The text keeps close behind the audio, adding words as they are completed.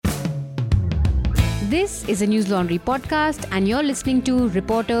This is a News Laundry podcast, and you're listening to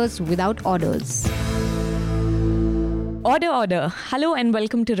Reporters Without Orders. Order. Hello and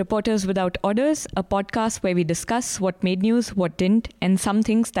welcome to Reporters Without Orders, a podcast where we discuss what made news, what didn't, and some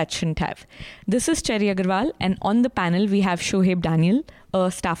things that shouldn't have. This is Cherry Agarwal, and on the panel we have Shoaib Daniel,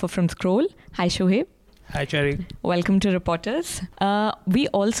 a staffer from Scroll. Hi Shoaib. Hi Cherry. Welcome to Reporters. We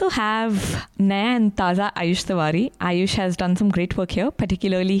also have Naya and Taza Ayush Tiwari. Ayush has done some great work here.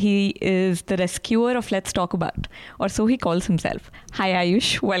 Particularly, he is the rescuer of Let's Talk About, or so he calls himself. Hi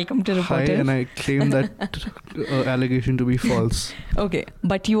Ayush, welcome to Reporters. Hi, and I claim that allegation to be false. Okay,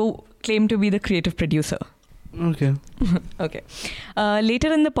 but you claim to be the creative producer. Okay. Okay.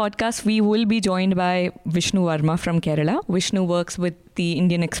 Later in the podcast, we will be joined by Vishnu Verma from Kerala. Vishnu works with the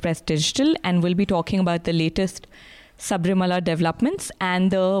Indian Express Digital and will be talking about the latest Sabrimala developments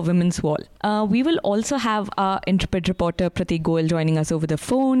and the Women's Wall. We will also have our intrepid reporter Pratik Goel joining us over the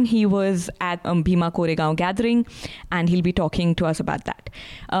phone. He was at Bhima Koregaon gathering and he'll be talking to us about that.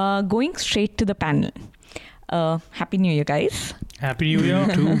 Going straight to the panel. Happy New Year, guys. Happy New Year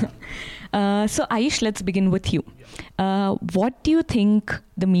too. So Ayush, let's begin with you. What do you think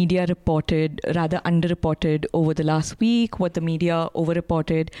the media reported, rather underreported over the last week? What the media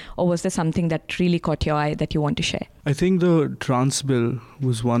overreported? Or was there something that really caught your eye that you want to share? I think the trans bill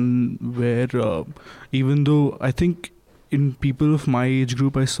was one where even though I think in people of my age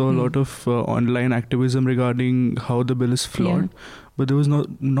group, I saw a lot of online activism regarding how the bill is flawed. Yeah. But there was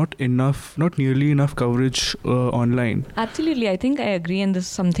not nearly enough coverage online. Absolutely. I think I agree, and this is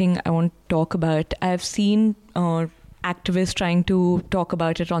something I want to talk about. I've seen activists trying to talk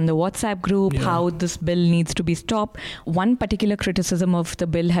about it on the WhatsApp group, how this bill needs to be stopped. One particular criticism of the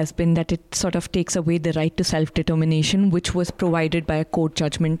bill has been that it sort of takes away the right to self-determination, which was provided by a court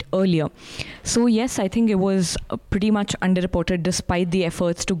judgment earlier. So yes, I think it was pretty much underreported despite the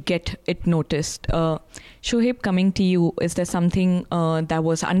efforts to get it noticed. Shoaib, coming to you, is there something that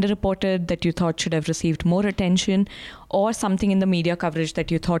was underreported that you thought should have received more attention, or something in the media coverage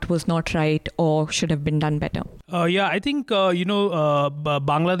that you thought was not right or should have been done better? I think,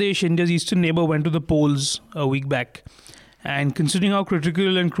 Bangladesh, India's eastern neighbor, went to the polls a week back. And considering how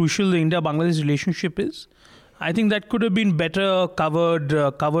critical and crucial the India-Bangladesh relationship is, I think that could have been better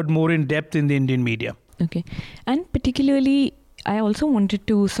covered more in depth in the Indian media. Okay. And particularly, I also wanted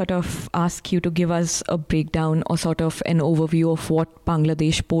to sort of ask you to give us a breakdown or sort of an overview of what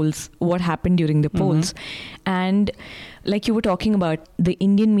Bangladesh polls, what happened during the polls. And like you were talking about, the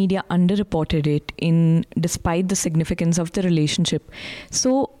Indian media underreported it despite the significance of the relationship.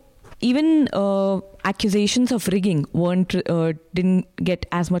 So even accusations of rigging didn't get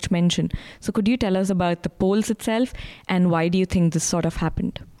as much mention. So could you tell us about the polls itself and why do you think this sort of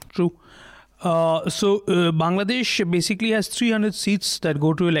happened? True. Bangladesh basically has 300 seats that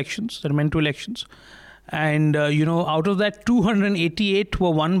go to elections, that went to elections. And, out of that, 288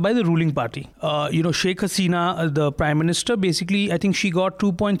 were won by the ruling party. Sheikh Hasina, the prime minister, basically, I think she got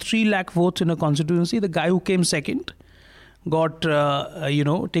 2.3 lakh votes in her constituency. The guy who came second got,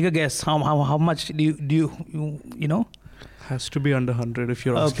 take a guess. How much do you Has to be under 100 if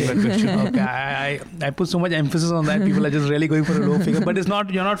you're asking that question. Okay, I put so much emphasis on that. People are just really going for a low figure. But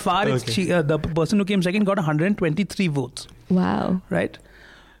you're not far. Okay. The person who came second got 123 votes. Wow. Right?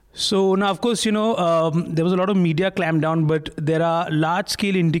 So now, of course, there was a lot of media clampdown, but there are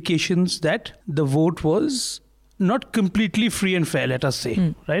large-scale indications that the vote was not completely free and fair, let us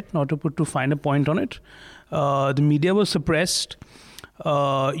say. Right? Not to put too fine a point on it. The media was suppressed.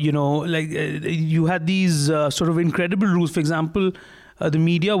 You had these sort of incredible rules. For example, the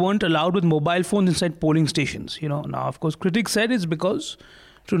media weren't allowed with mobile phones inside polling stations. Now, of course, critics said it's because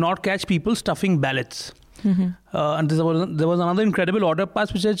to not catch people stuffing ballots. And there was another incredible order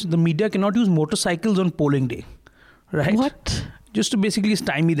passed which says the media cannot use motorcycles on polling day. Right? What? Just to basically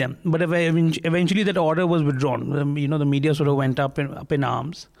stymie them. But eventually that order was withdrawn. The media sort of went up in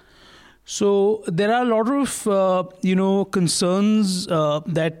arms. So there are a lot of, concerns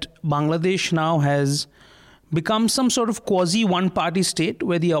that Bangladesh now has become some sort of quasi one-party state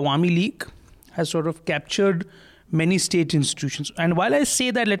where the Awami League has sort of captured many state institutions. And while I say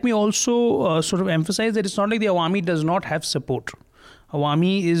that, let me also sort of emphasize that it's not like the Awami does not have support.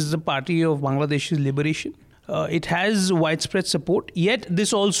 Awami is the party of Bangladesh's liberation. It has widespread support. Yet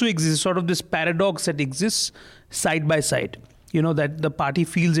this also exists, sort of this paradox that exists side by side. That the party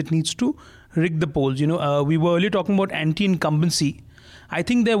feels it needs to rig the polls. We were earlier talking about anti-incumbency. I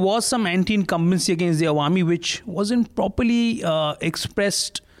think there was some anti-incumbency against the Awami which wasn't properly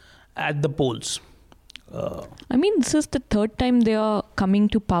expressed at the polls. I mean, this is the third time they are coming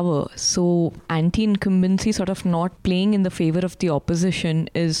to power. So anti-incumbency sort of not playing in the favor of the opposition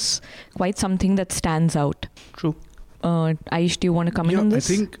is quite something that stands out. True. Aish, do you want to comment on this?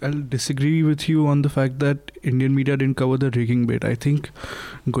 I think I'll disagree with you on the fact that Indian media didn't cover the rigging bit. I think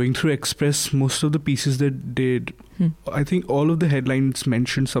going through Express, most of the pieces that did, I think all of the headlines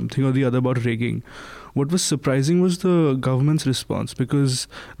mentioned something or the other about rigging. What was surprising was the government's response, because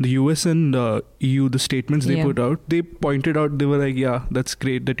the US and EU, the statements they put out, they pointed out, they were like, yeah, that's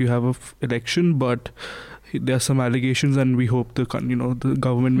great that you have an election, but there are some allegations and we hope the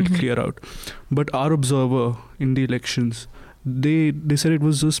government will clear out. But our observer in the elections, they said it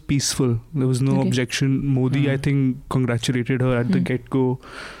was just peaceful. There was no objection. Modi, I think, congratulated her at the get-go.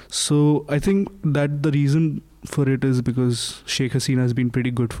 So I think that the reason for it is because Sheikh Hasina has been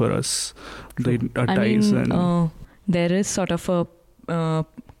pretty good for us. Our ties. There is sort of a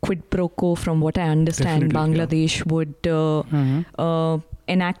quid pro quo from what I understand. Bangladesh would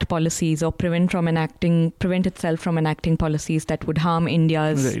enact policies or prevent itself from enacting policies that would harm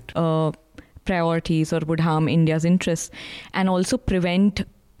India's priorities or would harm India's interests, and also prevent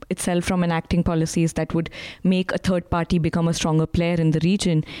itself from enacting policies that would make a third party become a stronger player in the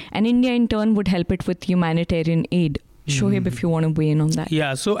region. And India in turn would help it with humanitarian aid. Shoaib, if you want to weigh in on that.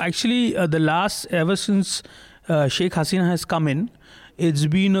 Yeah, so actually ever since Sheikh Hasina has come in, it's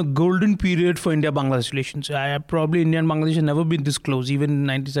been a golden period for India-Bangladesh relations. Probably India and Bangladesh have never been this close, even in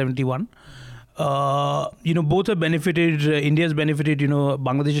 1971. Both have benefited. India has benefited.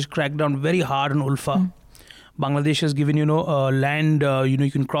 Bangladesh has cracked down very hard on Ulfa. Bangladesh has given, land.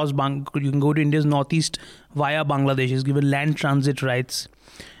 You can cross. You can go to India's northeast via Bangladesh. It's given land transit rights.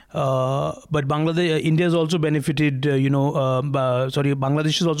 But India has also benefited.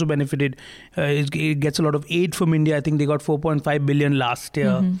 Bangladesh has also benefited. It gets a lot of aid from India. I think they got 4.5 billion last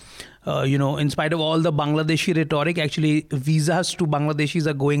year. In spite of all the Bangladeshi rhetoric, actually visas to Bangladeshis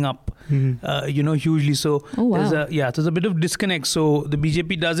are going up, hugely. So there's a bit of disconnect. So the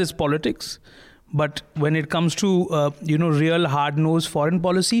BJP does its politics, but when it comes to real hard-nosed foreign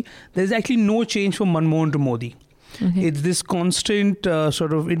policy, there's actually no change from Manmohan to Modi. It's this constant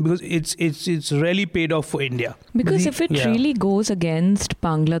because it's really paid off for India. Because if it really goes against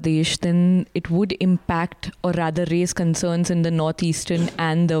Bangladesh, then it would impact or rather raise concerns in the northeastern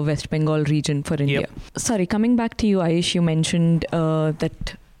and the West Bengal region for India. Sorry, coming back to you, Aish, you mentioned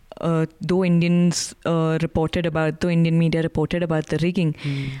that though Indian media reported about the rigging,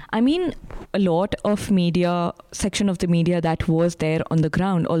 I mean, a lot of section of the media that was there on the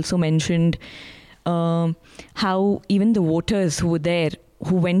ground also mentioned how even the voters who were there,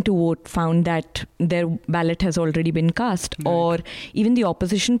 who went to vote, found that their ballot has already been cast, or even the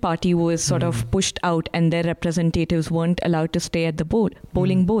opposition party was sort of pushed out and their representatives weren't allowed to stay at the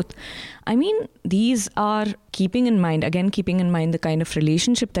polling booth. I mean, these are keeping in mind the kind of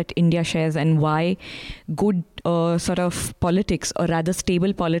relationship that India shares and why good sort of politics, or rather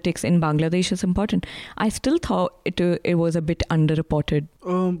stable politics in Bangladesh is important. I still thought it was a bit underreported.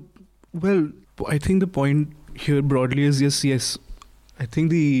 Well, I think the point here broadly is yes. I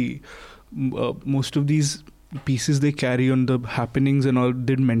think the most of these pieces they carry on the happenings and all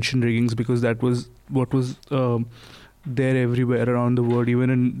did mention riggings, because that was what was there everywhere around the world,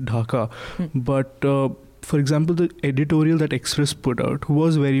 even in Dhaka. But for example, the editorial that Express put out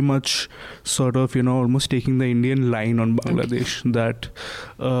was very much sort of, almost taking the Indian line on Bangladesh, that,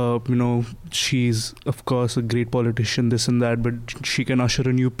 she's, of course, a great politician, this and that, but she can usher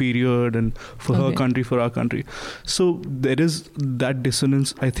a new period and for her country, for our country. So there is that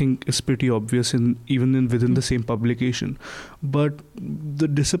dissonance, I think, is pretty obvious within the same publication. But the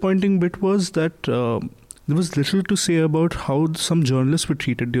disappointing bit was that there was little to say about how some journalists were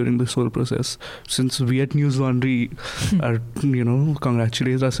treated during this whole process. Since we at News Laundry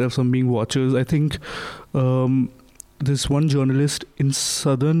congratulate ourselves on being watchers, I think there's one journalist in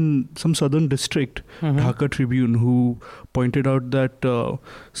some southern district, Dhaka Tribune, who pointed out that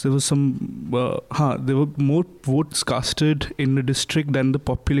there was there were more votes casted in the district than the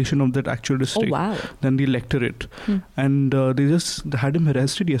population of that actual district, than the electorate. And they just had him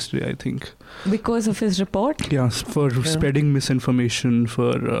arrested yesterday, I think. Because of his report? Yeah, for spreading misinformation,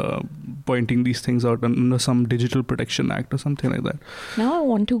 for pointing these things out under some Digital Protection Act or something like that. Now I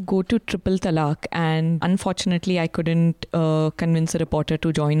want to go to Triple Talaq, and unfortunately I couldn't convince a reporter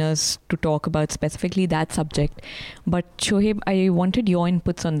to join us to talk about specifically that subject. But Shoaib, I wanted your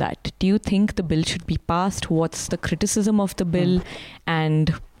inputs on that. Do you think the bill should be passed? What's the criticism of the bill?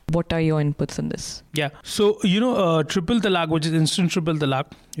 And What are your inputs on this? Yeah. So, triple talaq, which is instant triple talaq,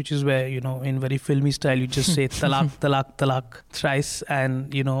 which is where, in very filmy style, you just say talaq, talaq, talaq thrice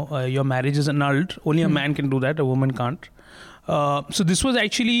and, your marriage is annulled. Only a man can do that. A woman can't. So this was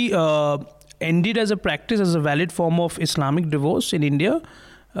actually ended as a practice, as a valid form of Islamic divorce in India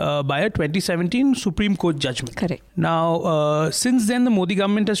by a 2017 Supreme Court judgment. Correct. Now, since then, the Modi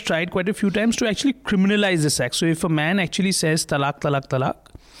government has tried quite a few times to actually criminalize this act. So if a man actually says talaq, talaq, talaq,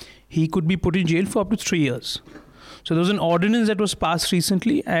 he could be put in jail for up to 3 years. So there was an ordinance that was passed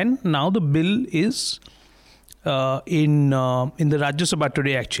recently, and now the bill is in the Rajya Sabha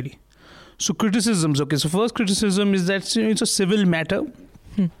today, actually. So criticisms. Okay, so first criticism is that it's a civil matter.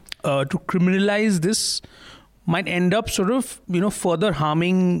 To criminalize this might end up sort of, further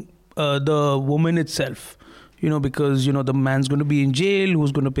harming the woman itself, because, the man's going to be in jail,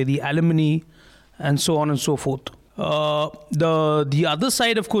 who's going to pay the alimony, and so on and so forth. The other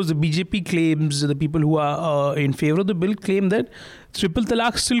side, of course, the BJP claims, the people who are in favor of the bill claim that triple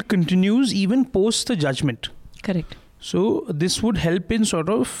talaq still continues even post the judgment. Correct. So this would help in sort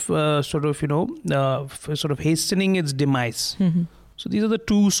of hastening its demise. So these are the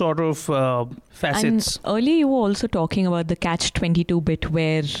two sort of facets. And earlier you were also talking about the catch-22 bit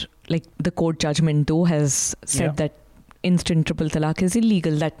where like the court judgment though has said that instant triple talaq is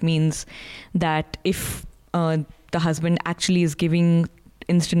illegal. That means that if the husband actually is giving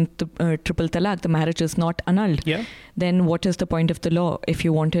instant triple talaq, the marriage is not annulled. Yeah. Then what is the point of the law, if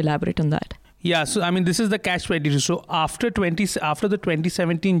you want to elaborate on that? Yeah, so this is the catch-22. So after the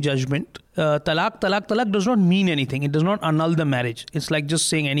 2017 judgment, talaq does not mean anything. It does not annul the marriage. It's like just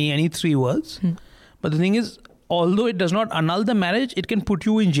saying any 3 words. But the thing is, although it does not annul the marriage, it can put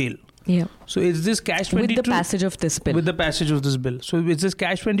you in jail. Yeah. So it's this catch-22 with the passage of this bill. With the passage of this bill. So it's this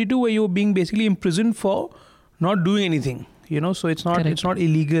catch-22 where you're being basically imprisoned for not doing anything. So it's not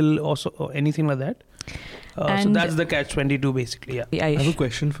illegal or anything like that. So that's the catch-22 basically. Yeah. I have a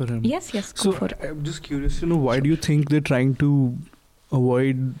question for him. Yes, So go for it. I'm just curious to know, why do you think they're trying to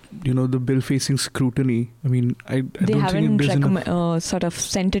avoid, the bill facing scrutiny? I They haven't sort of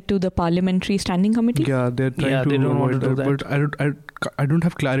sent it to the parliamentary standing committee. Yeah, they're trying to avoid that. But I don't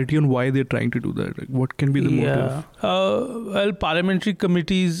have clarity on why they're trying to do that. Like, what can be the motive? Well, parliamentary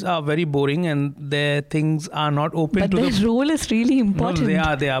committees are very boring and their things are not open but to their role is really important.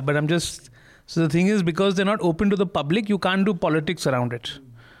 No, they are. But so the thing is, because they're not open to the public, you can't do politics around it.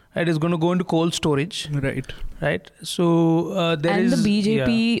 Right? It's going to go into cold storage. Right. So the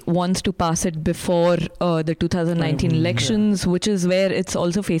BJP wants to pass it before the 2019 elections, which is where it's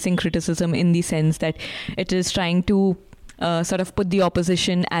also facing criticism in the sense that it is trying to sort of put the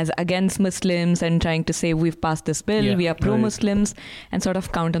opposition as against Muslims and trying to say we've passed this bill, we are pro-Muslims, and sort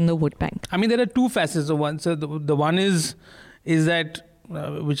of count on the vote bank. There are two facets of one. So the one is that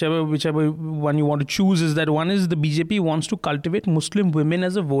whichever one you want to choose is that one is the BJP wants to cultivate Muslim women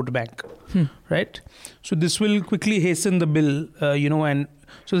as a vote bank, right? So this will quickly hasten the bill, and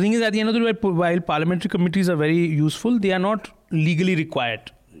so the thing is, at the end of the day, while parliamentary committees are very useful, they are not legally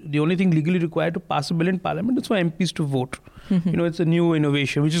required. The only thing legally required to pass a bill in parliament is for MPs to vote. It's a new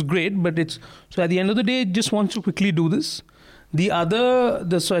innovation, which is great, but so at the end of the day, it just wants to quickly do this.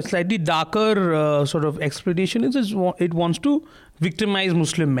 The slightly darker sort of explanation is it wants to victimize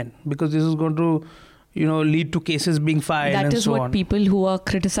Muslim men, because this is going to, lead to cases being filed and so on. That is what people who are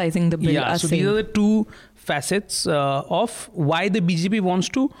criticizing the bill are saying. These are the two facets of why the BJP wants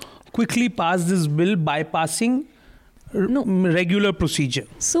to quickly pass this bill, bypassing regular procedure.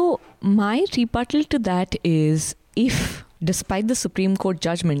 So my rebuttal to that is, if despite the Supreme Court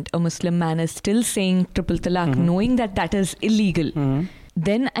judgment, a Muslim man is still saying triple talaq, knowing that is illegal,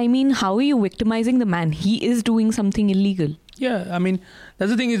 then how are you victimizing the man? He is doing something illegal. Yeah,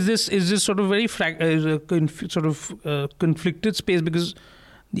 that's the thing. Is this sort of very conflicted space, because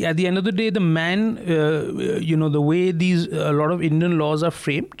at the end of the day, the man, the way a lot of Indian laws are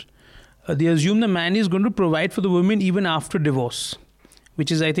framed, they assume the man is going to provide for the women even after divorce,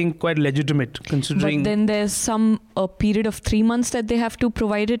 which is, I think, quite legitimate considering. But then there's a period of 3 months that they have to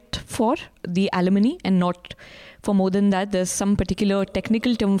provide it for the alimony, and not for more than that. There's some particular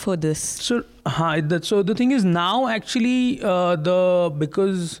technical term for this. So the thing is now actually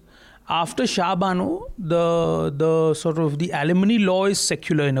because after Shah Bano, the sort of the alimony law is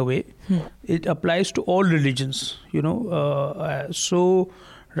secular in a way. It applies to all religions, so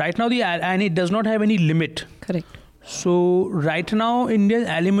right now and it does not have any limit. Correct. So right now, Indian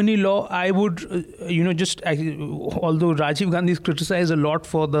alimony law, I would, although Rajiv Gandhi is criticized a lot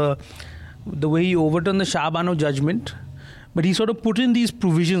for the way he overturned the Shah Bano judgment, but he sort of put in these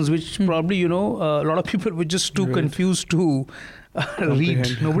provisions, which probably, a lot of people were just too confused to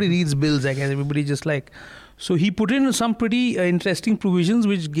read. Nobody reads bills, I guess. Everybody just like... So he put in some pretty interesting provisions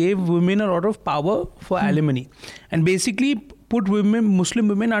which gave women a lot of power for alimony, and basically put Muslim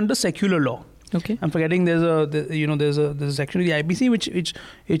women under secular law. Okay. I'm forgetting there's a section of the IPC which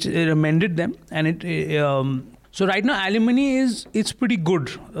it amended them, and so right now alimony it's pretty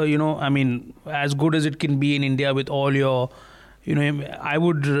good. I mean, as good as it can be in India with all your, I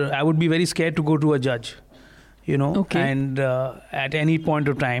would be very scared to go to a judge, and at any point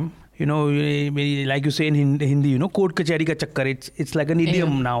of time. Like you say in Hindi, court kachari ka chakkar, it's like an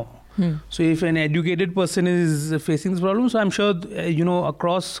idiom now. So if an educated person is facing this problem, so I'm sure,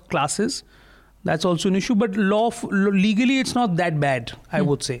 across classes, that's also an issue. But legally, it's not that bad, I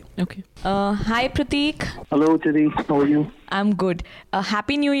would say. Okay. Hi, Prateek. Hello, Chidi. How are you? I'm good.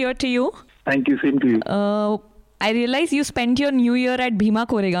 Happy New Year to you. Thank you. Same to you. I realize you spent your New Year at Bhima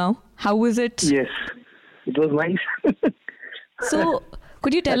Koregaon. How was it? Yes. It was nice. So...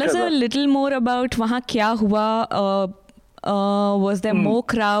 Could you tell us a little more about वहाँ क्या हुआ? Was there more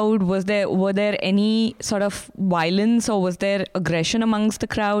crowd? Were there any sort of violence, or was there aggression amongst the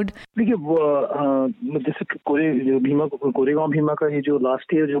crowd? देखिए जैसे कोरेगांव भीमा का ये जो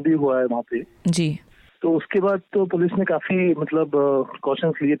last year जो भी हुआ है वहाँ पे जी, तो उसके बाद तो पुलिस ने काफी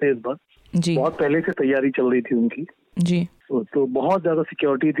प्रिकॉशंस लिए थे इस बार जी, बहुत पहले से तैयारी चल रही थी उनकी जी, तो बहुत ज्यादा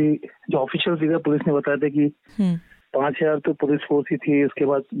सिक्योरिटी थी। जो ऑफिशियल फिगर पुलिस ने बताया था कि 5,000 तो पुलिस फोर्स ही थी, उसके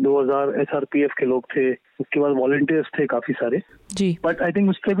बाद 2,000 SRPF के लोग थे, उसके बाद वॉलंटियर्स थे काफी सारे जी। बट आई थिंक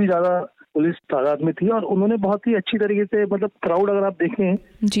उससे भी ज्यादा पुलिस तादाद में थी, और उन्होंने बहुत ही अच्छी तरीके से क्राउड अगर आप देखें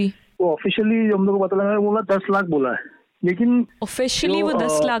जी, वो ऑफिशियली जो हम लोग को पता लगा बोला 10 लाख बोला है, लेकिन ऑफिशियली वो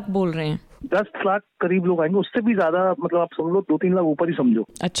 10 लाख बोल रहे हैं। 10 लाख करीब लोग आएंगे, उससे भी ज्यादा आप समझो 2-3 लाख ऊपर ही समझो।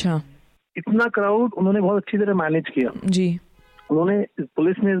 अच्छा, इतना क्राउड उन्होंने बहुत अच्छी तरह मैनेज किया जी। उन्होंने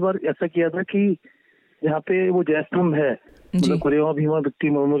पुलिस ने इस बार ऐसा किया था कि जहाँ पे वो जयस्तंभ है, कोरेगांव भीमा विक्ट्री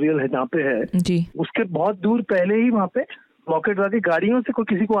मेमोरियल है जहाँ पे है जी, उसके बहुत दूर पहले ही वहाँ पे रॉकेट लगा के गाड़ियों से कोई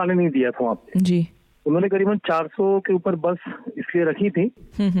किसी को आने नहीं दिया था वहाँ पे जी। उन्होंने करीबन 400 के ऊपर बस इसलिए रखी थी,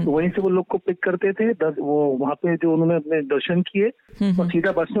 तो वहीं से वो लोग को पिक करते थे। वो वहाँ पे जो उन्होंने अपने दर्शन किए और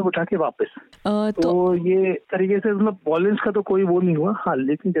सीधा बस में उठा के वापस। तो ये तरीके से वॉयलेंस का तो कोई वो नहीं हुआ। हाँ,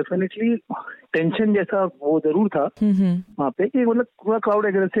 लेकिन डेफिनेटली टेंशन जैसा वो जरूर था वहाँ पे कि पूरा क्राउड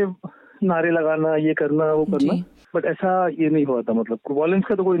एग्रेसिव, नारे लगाना, ये करना वो करना, बट ऐसा ये नहीं हुआ था। वॉयलेंस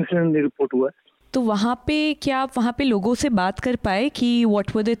का तो कोई इंसिडेंट नहीं रिपोर्ट हुआ। तो वहाँ पे क्या आप वहाँ पे लोगों से बात कर पाए कि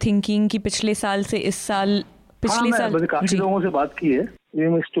व्हाट वर दे थिंकिंग कि पिछले साल से इस साल पिछले साल? मैंने काफी लोगों से बात की है, ये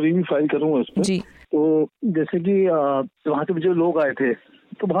मैं स्टोरी भी फाइल करूंगा उस पर। तो जैसे कि वहाँ से जो लोग आए थे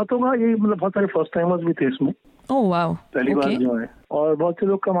तो बहुत होगा ये बहुत सारे फर्स्ट टाइमर्स भी थे इसमें। ओह वाओ, पहली बार जो है। और बहुत से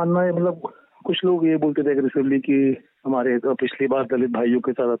लोग का मानना है कुछ लोग ये बोलते थे एग्रेसिवली कि हमारे तो पिछली बार दलित भाइयों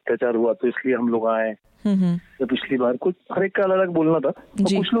के साथ अत्याचार हुआ तो इसलिए हम लोग आए, तो पिछली बार कुछ हर एक का अलग अलग बोलना था। तो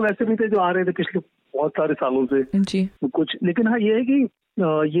कुछ लोग ऐसे भी थे जो आ रहे थे पिछले बहुत सारे सालों से जी। कुछ, लेकिन हाँ ये है कि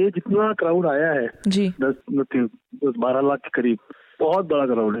ये जितना क्राउड आया है जी 10-12 लाख के करीब, बहुत बड़ा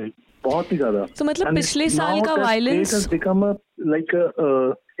क्राउड है, बहुत ही ज्यादा। तो मतलब पिछले साल का वायलेंस लाइक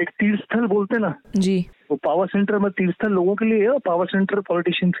एक तीर्थस्थल बोलते ना जी, वो पावर सेंटर में तीर्थस्थल लोगों के लिए है और पावर सेंटर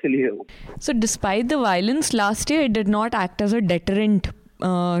पॉलिटिशियंस के लिए है वो। So despite the violence last year it did not act as a deterrent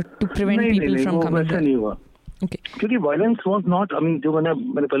to prevent people from coming. वैसा नहीं हुआ क्योंकि वायलेंस वाज नॉट, जो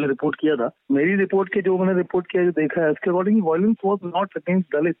मैंने पहले रिपोर्ट किया था, मेरी रिपोर्ट के जो मैंने रिपोर्ट किया जो देखा है उसके according violence was not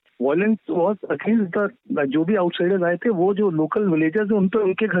against Dalit, violence was against the जो भी आउटसाइडर्स आए थे, वो जो लोकल विलेजर्स उन पे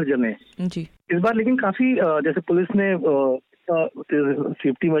उनके घर जले जी इस बार। लेकिन काफी जैसे पुलिस ने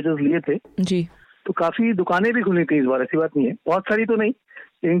सेफ्टी मेजर्स लिए थे जी, तो काफी दुकानें भी खुली थी इस बार, ऐसी बात नहीं है, बहुत सारी तो नहीं,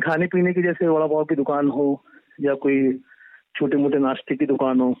 लेकिन खाने पीने की जैसे वड़ा पाव की दुकान हो या कोई छोटे मोटे नाश्ते की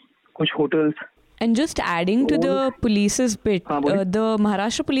दुकान हो, कुछ hotels. And just adding to the police's bit, the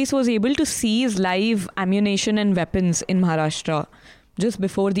Maharashtra police was able to seize live ammunition and weapons in Maharashtra just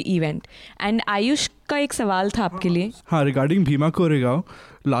before the event. And Ayush का एक सवाल था आपके लिए। हाँ, regarding Bhima Koregaon,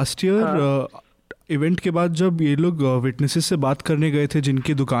 last year event के बाद जब ये लोग विटनेसेस से बात करने गए थे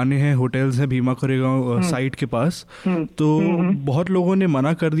जिनकी दुकानें हैं, होटल्स हैं भीमा कोरेगांव साइट के पास, तो बहुत लोगों ने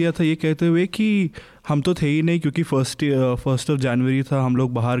मना कर दिया था ये कहते हुए कि हम तो थे ही नहीं क्योंकि 1st of January था, हम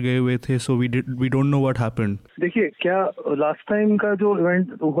लोग बाहर गए हुए थे, so we don't know what happened. देखिए क्या लास्ट टाइम का जो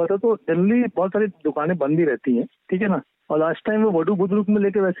इवेंट हुआ था तो जनरली बहुत सारी दुकानें बंद ही रहती हैं, ठीक है ना, और लास्ट टाइम वो वडू बुद्रुक में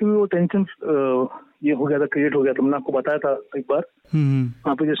लेके वैसे भी वो टेंशन ये हो गया था, क्रिएट हो गया था। मैंने आपको बताया था एक बार,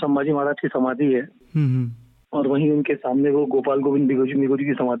 वहाँ पे जो संभाजी महाराज की समाधि है और वहीं उनके सामने वो गोपाल गोविंद निगोजी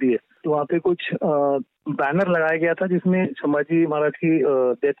की समाधि है, तो वहाँ पे कुछ बैनर लगाया गया था जिसमें संभाजी महाराज की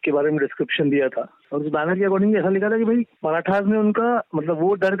डेथ के बारे में डिस्क्रिप्शन दिया था, और उस बैनर के अकॉर्डिंग ऐसा लिखा था कि भाई मराठास ने उनका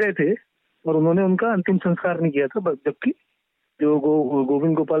वो डर गए थे और उन्होंने उनका अंतिम संस्कार नहीं किया था, जबकि जो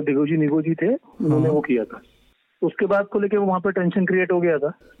गोविंद गोपाल निगोजी थे, उन्होंने वो किया था। उसके बाद को लेके वहाँ पे टेंशन क्रिएट हो गया था।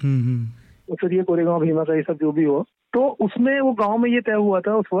 तो फिर ये कोरेगांव भीमा का ये सब जो भी हो, तो उसमें वो गांव में ये तय हुआ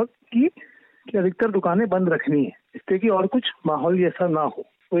था उस वक्त कि अधिकतर दुकानें बंद रखनी है, इससे कि और कुछ माहौल ऐसा ना हो।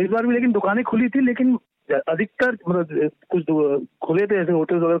 तो इस बार भी लेकिन दुकानें खुली थी, लेकिन अधिकतर मतलब कुछ खुले थे, ऐसे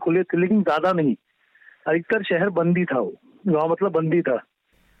होटल वगैरह खुले थे, लेकिन ज्यादा नहीं। अधिकतर शहर बंद ही था, वो गाँव मतलब बंद ही था।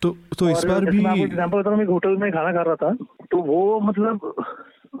 तो इस बार भी मैं आपको एग्जाम्पल बता रहा हूँ, एक होटल में खाना खा रहा था, तो वो मतलब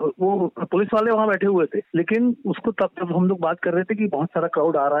वो पुलिस वाले वहाँ बैठे हुए थे, लेकिन उसको तब हम लोग बात कर रहे थे कि बहुत सारा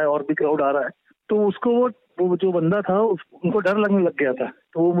क्राउड आ रहा है और भी क्राउड आ रहा है, तो उसको वो जो बंदा था उनको डर लगने लग गया था।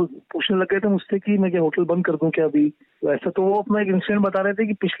 तो वो पूछने लग गए थे मुझसे कि मैं क्या होटल बंद कर दूं क्या अभी, वैसा। तो वो अपना एक इंसिडेंट बता रहे थे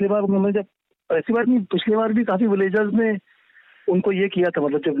कि पिछली बार उन्होंने जब, ऐसी बात नहीं, पिछली बार भी काफी विलेजर्स ने उनको ये किया था,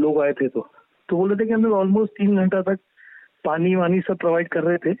 मतलब जब लोग आए थे तो बोले थे कि हम लोग ऑलमोस्ट 3 घंटा तक पानी वानी सब प्रोवाइड कर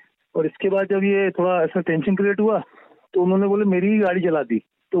रहे थे। और इसके बाद जब ये थोड़ा ऐसा टेंशन क्रिएट हुआ तो उन्होंने बोले मेरी ही गाड़ी जला दी।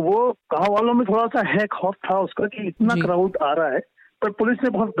 तो वो गाँव वालों में थोड़ा सा है खौफ था उसका कि इतना क्राउड आ रहा है, पर पुलिस ने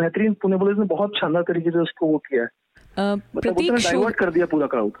बहुत बेहतरीन, पुणे पुलिस ने बहुत शानदार तरीके से उसको वो किया है, प्रतीक डाइवर्ट कर दिया पूरा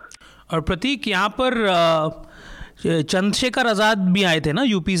क्राउड। और प्रतीक, यहाँ पर चंद्रशेखर आजाद भी आए थे ना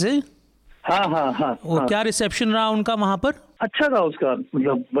यूपी से? हाँ। क्या रिसेप्शन रहा उनका वहाँ पर? अच्छा था उसका,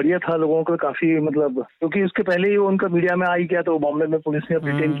 मतलब बढ़िया था, लोगों को काफी, मतलब क्योंकि उसके पहले ही उनका मीडिया में आ ही गया, तो बॉम्बे में पुलिस ने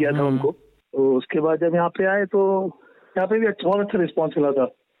डिटेन किया था उनको। तो उसके बाद जब यहाँ पे आए तो यहाँ पे भी बहुत अच्छा रिस्पॉन्स मिला था।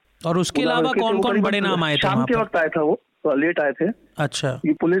 और उसके अलावा कौन कौन बड़े नाम आए थे? शाम के वक्त आया था वो, तो लेट आए थे। अच्छा।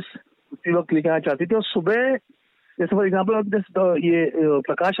 ये पुलिस उसी वक्त लेके आना चाहती थी, और सुबह जैसे फॉर एग्जाम्पल ये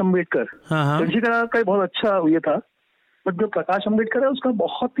प्रकाश अम्बेडकर, चंद्रशेखर का बहुत अच्छा ये था, बट जो प्रकाश अम्बेडकर है उसका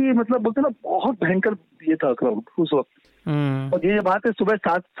बहुत ही, मतलब बोलते ना, बहुत भयंकर ये था क्राउड उस वक्त। और ये बात है सुबह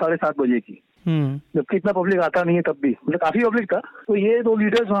 7, 7:30 बजे की, जबकि इतना पब्लिक आता नहीं है तब भी, मतलब काफी पब्लिक था। तो ये 2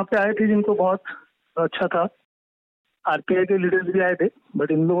 लीडर्स वहाँ पे आए थे जिनको बहुत अच्छा था। आरपीआई के लीडर्स भी आए थे,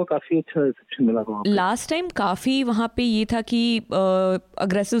 बट इन लोगों को काफी अच्छा रिसेप्शन मिला था। लास्ट टाइम काफी वहाँ पे ये था कि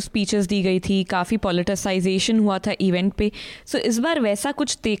अग्रेसिव स्पीचेस दी गई थी, काफी पॉलिटिसाइजेशन हुआ था इवेंट पे। सो इस बार वैसा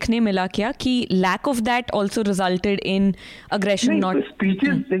कुछ देखने मिला क्या कि lack of that also resulted in aggression? Not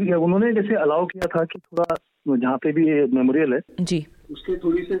speeches देखिए, उन्होंने जैसे अलाउ किया था कि थोड़ा जहाँ पे भी मेमोरियल है जी, उसके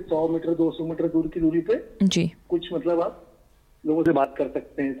थोड़ी से 100 मीटर 200 मीटर दूर की दूरी पे जी कुछ मतलब आप लोगों से बात कर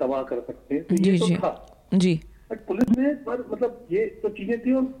सकते हैं, सवाल कर सकते हैं, तो जी ये तो जी था। जी। बट पुलिस ने पर मतलब ये तो चीजें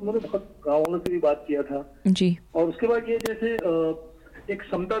थी, और उन्होंने बहुत गाँव वालों से भी बात किया था जी। और उसके बाद ये जैसे एक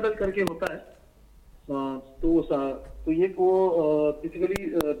समता दल करके होता है, तो ये वो बेसिकली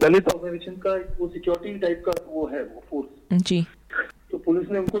दलित ऑर्गेनाइजेशन का वो सिक्योरिटी टाइप का वो है, वो फोर्स जी। तो पुलिस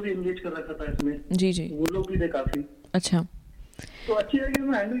ने उनको भी एंगेज कर रखा था इसमें। जी जी। वो लोग भी थे काफी। अच्छा। तो अच्छी तरीके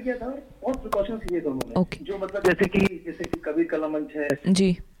से हैंडल किया था, बहुत प्रिकॉशंस लिए थे उन्होंने। ओके। जो मतलब जैसे कि कबीर कला मंच है जी,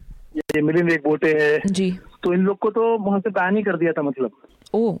 ये मिलिंद एक बोटे है जी, तो इन लोग को तो वहाँ से बैन ही कर दिया था, मतलब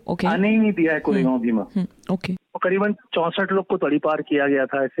ओके, आने ही नहीं दिया है कोरेगांव भीमा। ओके। और करीबन 64 लोग को तड़ीपार किया गया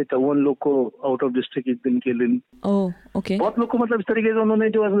था, ऐसे 54 लोग को आउट ऑफ डिस्ट्रिक्ट एक दिन के दिन। ओके। बहुत लोग को मतलब इस तरीके से उन्होंने,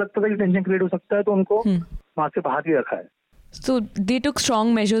 जो ऐसा लगता था कि टेंशन क्रिएट हो सकता है, तो उनको वहाँ से बाहर ही रखा है। So they took strong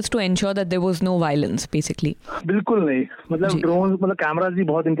measures to ensure that there was no violence, basically. बिल्कुल नहीं, मतलब ड्रोन, मतलब कैमरास भी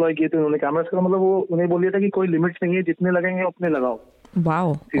बहुत एम्प्लॉय किए थे उन्होंने। कैमरास का मतलब वो उन्हें बोल दिया था कि कोई लिमिट नहीं है, जितने लगेंगे उतने लगाओ।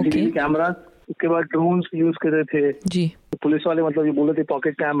 Wow, okay. कैमरास, उसके बाद ड्रोन्स यूज कर रहे थे जी। तो पुलिस वाले मतलब ये बोल रहे थे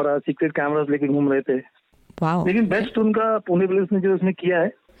पॉकेट कैमरा, सीक्रेट कैमरास लेके घूम रहे थे। वाओ। लेकिन बेस्ट उनका पुणे पुलिस ने जो उसने किया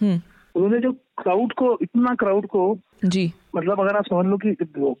है, उन्होंने जो क्राउड को, इतना क्राउड को जी, मतलब अगर आप समझ लो कि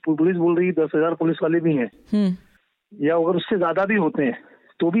पुलिस बोल रही 10,000 पुलिस वाले भी हैं, या अगर उससे ज्यादा भी होते हैं,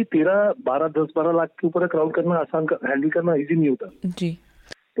 तो भी 10-12 लाख के ऊपर क्राउड करना आसान, हैंडल करना इजी नहीं होता जी।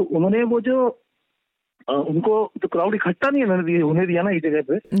 तो उन्होंने वो जो उनको जो क्राउड इकट्ठा नहीं होने दिया ना इस जगह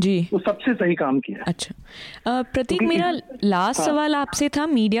पे जी, वो सबसे सही काम किया। अच्छा प्रतीक, मेरा लास्ट सवाल आपसे था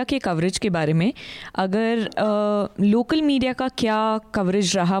मीडिया के कवरेज के बारे में। अगर लोकल मीडिया का क्या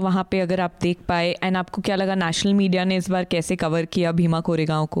कवरेज रहा वहाँ पे, अगर आप देख पाए, एंड आपको क्या लगा नेशनल मीडिया ने इस बार कैसे कवर किया भीमा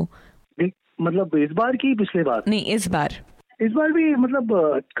कोरेगांव को? मतलब इस बार की पिछले बार? नहीं, इस बार भी मतलब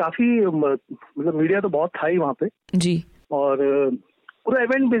काफी, मतलब मीडिया तो बहुत था ही वहाँ पे जी। और पूरा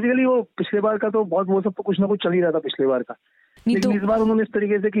इवेंट बेसिकली वो पिछले बार का तो बहुत, वो सब तो कुछ ना कुछ चल ही रहा था पिछले बार का, लेकिन तो इस बार उन्होंने इस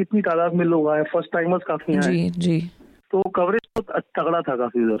तरीके से कि इतनी तादाद में लोग आए, फर्स्ट टाइमर्स काफी आए जी जी, तो कवरेज तो तगड़ा था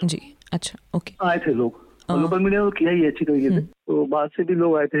काफी उधर जी। अच्छा, ओके। आए थे लोग, लोकल मीडिया तो किया ही अच्छी तरीके से, तो बाहर से भी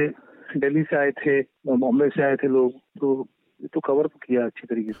लोग आए थे, दिल्ली से आए थे, बॉम्बे से आए थे लोग, तो कवर तो किया अच्छी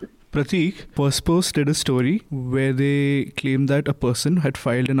तरीके से। Pratik, Firstpost did a story where they claimed that a person had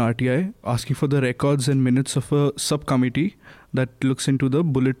filed an RTI asking for the records and minutes of a subcommittee that looks into the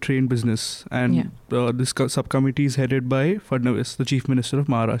bullet train business, and this subcommittee is headed by Fadnavis, the Chief Minister of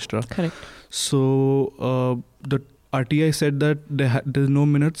Maharashtra. Correct. So the RTI said that there's no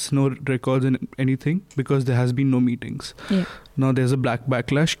minutes, no records and anything because there has been no meetings. Yeah. Now there's a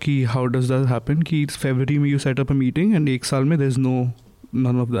backlash ki how does that happen? Ki it's February mein you set up a meeting and ek saal mein there's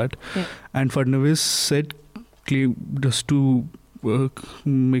none of that. Yeah. And Fadnavis said just to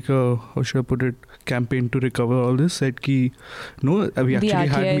make a, how should I put it, campaign to recover all this, said ki no, we actually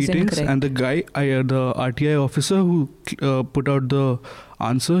had meetings and the guy, the RTI officer who put out the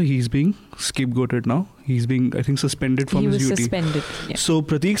answer, he's being scapegoated now. He's being, I think, suspended from his duty. He was suspended. Yeah. So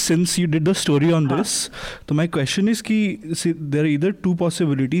Prateek, since you did the story on this, so my question is ki, see, there are either two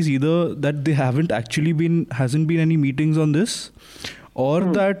possibilities, either that they hasn't been any meetings on this, or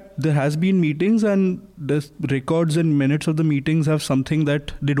that there has been meetings and the records and minutes of the meetings have something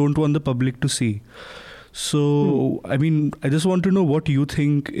that they don't want the public to see. So, I mean, I just want to know what you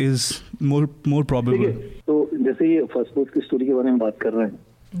think is more probable. तो जैसे ये first post की story के बारे में बात कर रहे हैं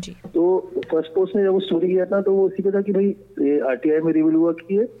जी, तो फर्स्ट पोस्ट ने जब वो स्टोरी किया था तो वो उसी पे था कि भाई ये आरटीआई में रिवील हुआ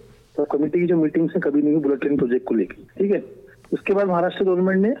कि ये सब कमेटी की जो मीटिंग्स हैं कभी नहीं हुई बुलेट ट्रेन प्रोजेक्ट को लेकर, ठीक है। उसके बाद महाराष्ट्र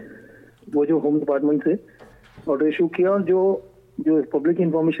गवर्नमेंट ने वो जो होम डिपार्टमेंट से ऑर्डर इशू किया और जो पब्लिक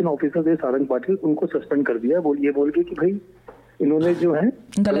इंफॉर्मेशन ऑफिसर थे सारंग पाटिल, उनको सस्पेंड कर दिया ये बोल के कि भाई इन्होंने जो है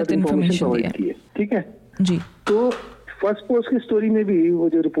गलत इन्फॉर्मेशन प्रोवाइड की है, ठीक है जी। तो फर्स्ट पोस्ट की स्टोरी में भी वो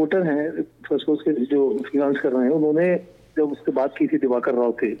जो रिपोर्टर हैं फर्स्ट पोस्ट के जो फ्रीलांस कर रहे हैं, उन्होंने जब उससे बात की थी दिवाकर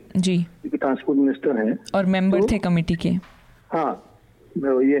राव थे जी, जो ट्रांसपोर्ट मिनिस्टर हैं और मेंबर थे कमेटी के, हाँ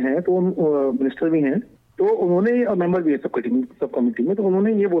ये हैं, तो मिनिस्टर भी हैं, तो उन्होंने और मेंबर भी है सब कमेटी में, तो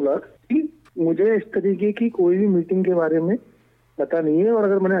उन्होंने ये बोला कि मुझे इस तरीके की कोई भी मीटिंग के बारे में पता नहीं है और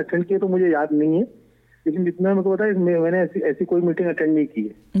अगर मैंने अटेंड किया तो मुझे याद नहीं है, लेकिन जितना मेरे को पता है मैंने ऐसी कोई मीटिंग अटेंड नहीं की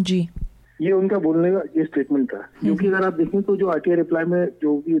है जी। ये उनका बोलने का ये स्टेटमेंट था, क्योंकि अगर आप देखें तो जो आरटीआई रिप्लाई में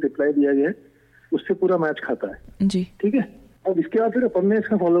जो भी रिप्लाई दिया गया है उससे पूरा मैच खाता है जी, ठीक है। अब इसके बाद फिर अपन ने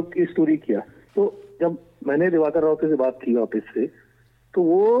इसका फॉलोअप की स्टोरी किया, तो जब मैंने दिवाकर राव से बात की ऑफिस से, तो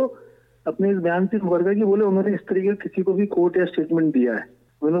वो अपने इस बयान से मुकर गए कि बोले उन्होंने इस तरीके किसी को भी कोर्ट या स्टेटमेंट दिया है।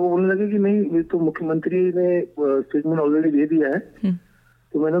 उन्होंने बोलने लगे कि नहीं, ये तो मुख्यमंत्री ने स्टेटमेंट ऑलरेडी दे दिया है।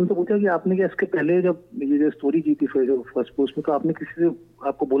 तो मैंने उनसे पूछा कि आपने क्या इसके पहले जब ये जो स्टोरी की थी फर्स्ट पोस्ट में, तो आपने किसी से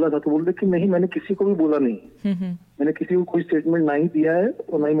आपको बोला था? तो बोलते कि नहीं, मैंने किसी को भी बोला नहीं, मैंने किसी को कोई स्टेटमेंट ना ही दिया है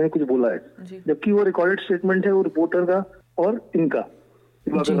और ना ही मैंने कुछ बोला है, जबकि वो रिकॉर्डेड स्टेटमेंट है वो रिपोर्टर का और इनका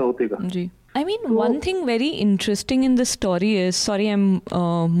होते का जी। I mean, one thing very interesting in this story is, sorry, I'm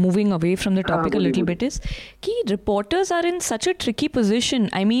moving away from the topic a little bit, is कि reporters are in such a tricky position.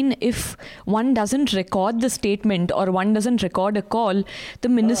 I mean, if one doesn't record the statement or one doesn't record a call,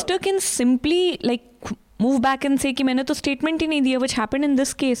 the minister can simply like move back and say कि मैंने तो statement ही नहीं दिया, which happened in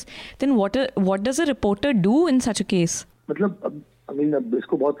this case. Then what does a reporter do in such a case? मतलब अब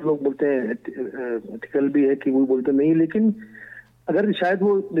इसको बहुत लोग बोलते हैं एथिकल भी है कि वो बोलते नहीं, लेकिन अगर शायद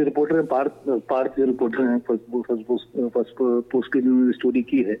वो रिपोर्टर है पार्थ जो रिपोर्टर हैं फर्स्ट पोस्ट की जो स्टोरी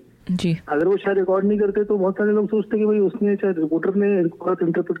की है जी, अगर वो शायद रिकॉर्ड नहीं करते तो बहुत सारे लोग सोचते कि भाई उसने शायद रिपोर्टर ने गलत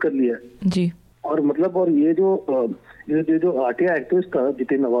इंटरप्रेट कर लिया जी। और मतलब और ये जो आरटीआई एक्टिविस्ट था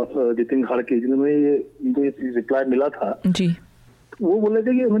जितिन खाड़के, जिन्होंने इनको रिप्लाई मिला था जी, वो बोले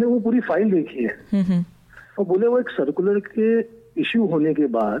थे कि मैंने वो पूरी फाइल देखी है और बोले वो एक सर्कुलर के इश्यू होने के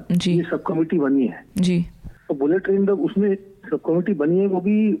बाद ये सब कमेटी बनी है जी, और बुलेट ट्रेन उसमें सब कमेटी बनी है, वो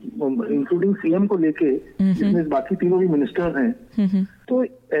भी इंक्लूडिंग सीएम को लेके, जिसमें बाकी तीनों भी मिनिस्टर हैं। तो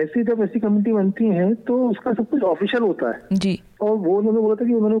जब ऐसी कमेटी बनती है तो उसका सब कुछ ऑफिशियल होता है जी। और वो उन्होंने बोला था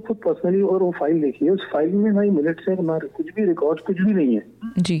कि उन्होंने खुद पर्सनली और वो फाइल देखी है, उस फाइल में ना ही मिनट्स है ना कुछ भी रिकॉर्ड कुछ भी नहीं है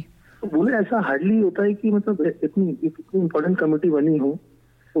जी। तो बोले ऐसा हार्डली होता है कि मतलब इतनी इम्पोर्टेंट कमेटी बनी हो,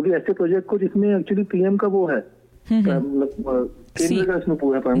 वो भी ऐसे प्रोजेक्ट को जिसमें एक्चुअली पीएम का वो है, केंद्र का इसमें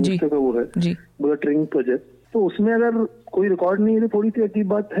पूरा प्राइम मिनिस्टर का वो है बुलेट ट्रेन प्रोजेक्ट, तो उसमें अगर कोई रिकॉर्ड नहीं है तो थोड़ी सी अजीब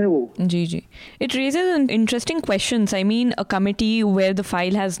बात है वो जी जी। It raises interesting questions. I mean, a committee where the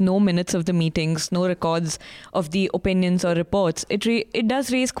file has no minutes of the meetings, no records of the opinions or reports, it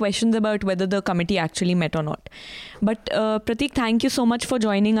does raise questions about whether the committee actually met or not. But Prateek, thank you so much for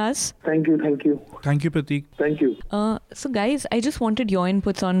joining us. Thank you Prateek. Thank you. So guys, I just wanted your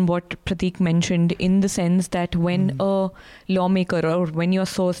inputs on what Prateek mentioned, in the sense that when a lawmaker or when your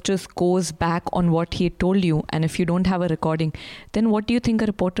source just goes back on what he told you, and if you don't have a recording, then what do you think a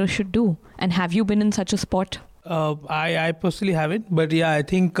reporter should do? And have you been in such a spot? I personally haven't, but yeah, I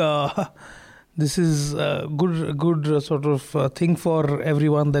think this is a good sort of thing for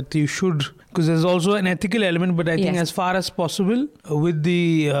everyone, that you should, because there's also an ethical element, but I think as far as possible, with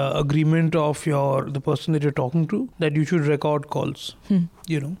the agreement of the person that you're talking to, that you should record calls,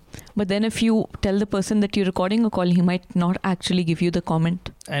 you know. But then if you tell the person that you're recording a call, he might not actually give you the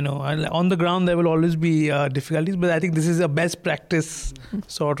comment. I know. On the ground, there will always be difficulties, but I think this is a best practice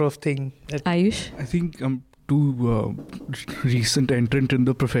sort of thing. Ayush? I think too recent entrant in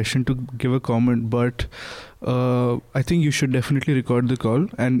the profession to give a comment, but I think you should definitely record the call.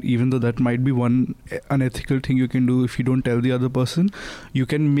 And even though that might be one unethical thing you can do if you don't tell the other person, you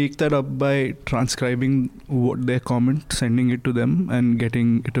can make that up by transcribing their comment, sending it to them and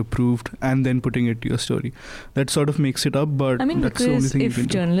getting it approved, and then putting it to your story. That sort of makes it up, but I mean, that's the only because thing you if can do.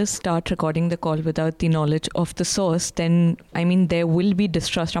 journalists start recording the call without the knowledge of the source, then, I mean, there will be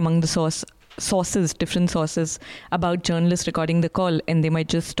distrust among the sources, different sources about journalists recording the call, and they might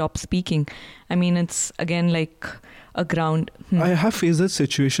just stop speaking. I mean, it's again like a ground. I have faced that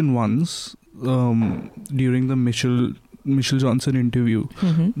situation once during the Mitchell Johnson interview,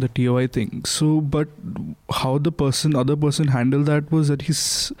 the TOI thing. So, but how the other person handled that was that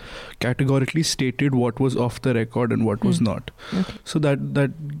he's categorically stated what was off the record and what was not. Okay. So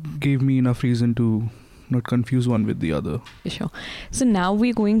that gave me enough reason to not confuse one with the other. Sure. So now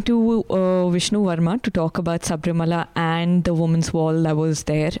we're going to Vishnu Verma to talk about Sabarimala and the women's wall that was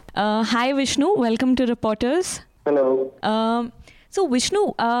there. Hi Vishnu, welcome to Reporters. Hello. So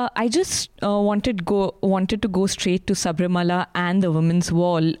Vishnu, I just wanted to go straight to Sabarimala and the women's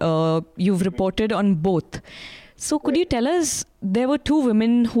wall. You've reported on both. So could you tell us, there were two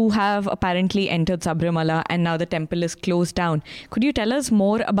women who have apparently entered Sabarimala and now the temple is closed down. Could you tell us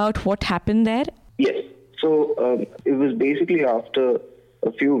more about what happened there? Yes. So it was basically after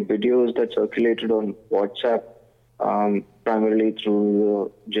a few videos that circulated on WhatsApp, primarily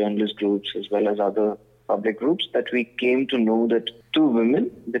through journalist groups as well as other public groups, that we came to know that two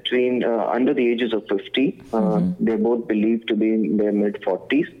women between under the ages of 50, they're both believed to be in their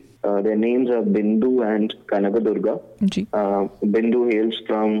mid-40s. Their names are Bindu and Kanakadurga. Bindu hails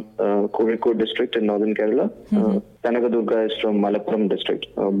from Kozhikode district in northern Kerala. Kanakadurga is from Malappuram district.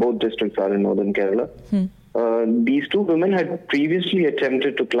 Both districts are in northern Kerala. These two women had previously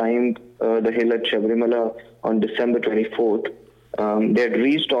attempted to climb the hill at Sabarimala on December 24th. They had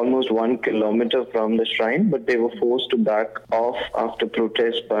reached almost 1 kilometer from the shrine, but they were forced to back off after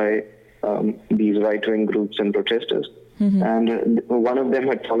protests by these right-wing groups and protesters. And one of them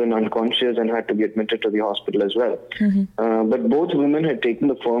had fallen unconscious and had to be admitted to the hospital as well. But both women had taken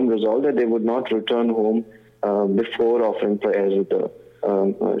the firm resolve that they would not return home before offering prayers at the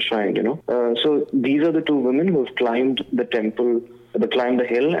shrine, So these are the two women who have climbed the temple, climbed the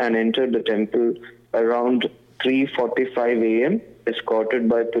hill and entered the temple around 3:45 a.m., escorted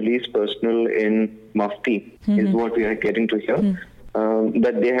by police personnel in Mufti, is what we are getting to hear.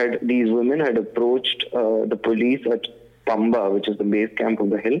 That these women had approached the police at Pamba, which is the base camp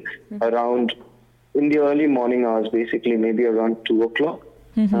of the hill, around in the early morning hours, basically maybe around 2 o'clock,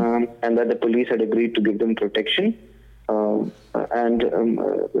 and that the police had agreed to give them protection.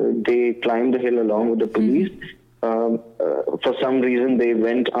 They climbed the hill along with the police. For some reason, they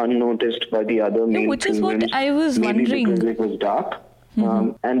went unnoticed by the other male which is what pilgrims, I was maybe wondering. because it was dark.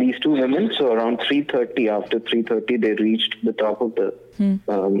 And these two women, so around 3:30, after 3:30, they reached the top of the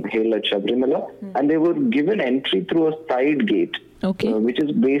hill at Sabarimala, and they were given entry through a side gate, which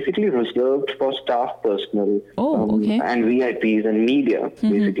is basically reserved for staff personnel and VIPs and media,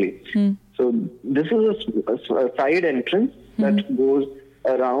 basically. So this is a side entrance that goes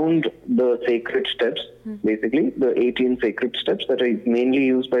around the sacred steps, basically the 18 sacred steps that are mainly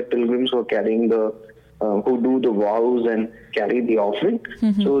used by pilgrims who are carrying who do the vows and carry the offering.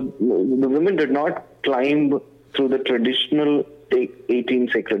 So the women did not climb through the traditional 18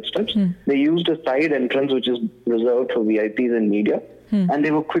 sacred steps. They used a side entrance which is reserved for VIPs and media, and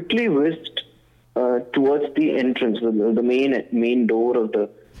they were quickly whisked towards the entrance, the main door of the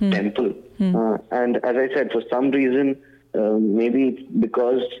temple. And as I said, for some reason, maybe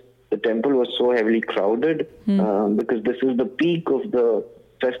because the temple was so heavily crowded, because this is the peak of the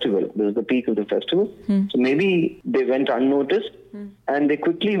festival. This is the peak of the festival. So maybe they went unnoticed and they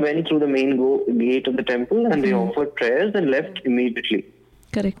quickly went through the main gate of the temple and they offered prayers and left immediately.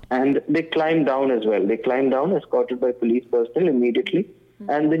 Correct. And they climbed down as well. They climbed down escorted by police personnel immediately.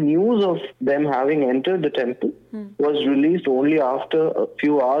 And the news of them having entered the temple was released only after a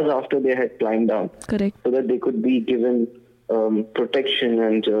few hours after they had climbed down. Correct. So that they could be given protection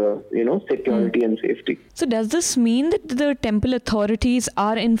and security and safety. So does this mean that the temple authorities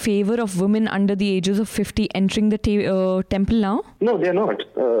are in favor of women under the ages of 50 entering the temple now? No, they are not.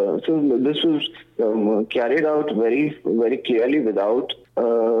 So this was carried out very, very clearly without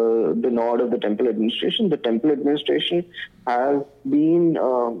the nod of the temple administration. The temple administration has been,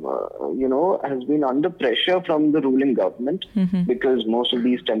 has been under pressure from the ruling government because most of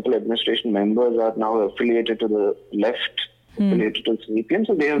these temple administration members are now affiliated to the left affiliated to CPM.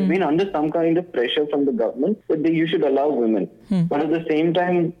 So they have been under some kind of pressure from the government that you should allow women. But at the same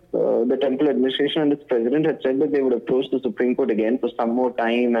time, the temple administration and its president had said that they would approach the Supreme Court again for some more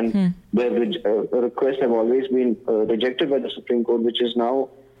time, and the requests have always been rejected by the Supreme Court, which is now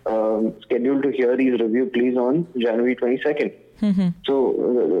scheduled to hear these review pleas on January 22nd.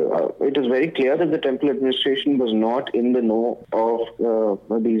 So it is very clear that the temple administration was not in the know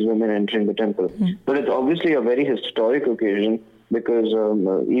of these women entering the temple. But it's obviously a very historic occasion, because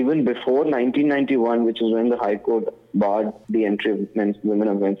even before 1991, which is when the High Court barred the entry of women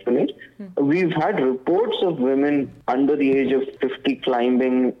of menstrual age, we've had reports of women under the age of 50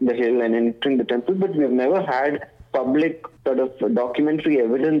 climbing the hill and entering the temple, but we've never had public sort of documentary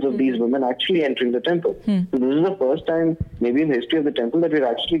evidence of these women actually entering the temple. So this is the first time maybe in the history of the temple that we're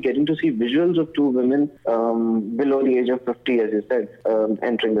actually getting to see visuals of two women below the age of 50, as you said,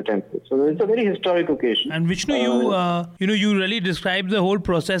 entering the temple. So it's a very historic occasion. And Vishnu, you really described the whole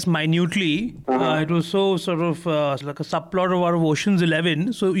process minutely. It was so sort of like a subplot of our Ocean's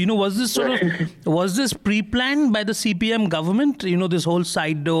 11. So, was this was this pre-planned by the CPM government, this whole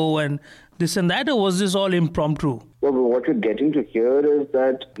side door and this and that, or was this all impromptu? Well, what we're getting to hear is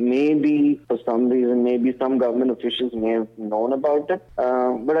that maybe for some reason, maybe some government officials may have known about it.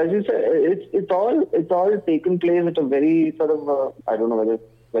 But as you said, it's all taken place at a very sort of I don't know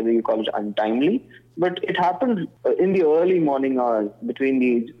whether you call it untimely, but it happened in the early morning hours between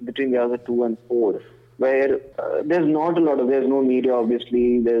the hours of 2 and 4, where there's no media,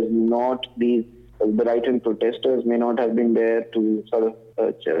 obviously. There's not the right-wing protesters may not have been there to sort of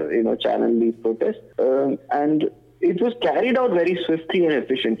channel these protests, and it was carried out very swiftly and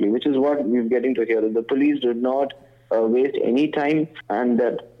efficiently, which is what we're getting to hear. That the police did not waste any time, and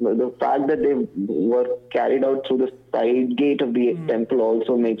that the fact that they were carried out through the side gate of the temple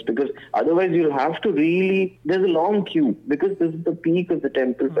also makes, because otherwise you'll have to there's a long queue, because this is the peak of the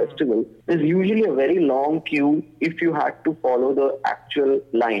temple festival. There's usually a very long queue if you had to follow the actual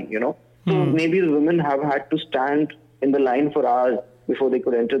line, So maybe the women have had to stand in the line for hours before they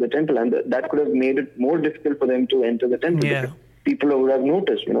could enter the temple, and that could have made it more difficult for them to enter the temple. Yeah. People would have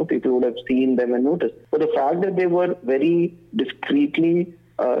noticed, people would have seen them and noticed. But the fact that they were very discreetly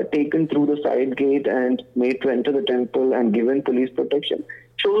taken through the side gate and made to enter the temple and given police protection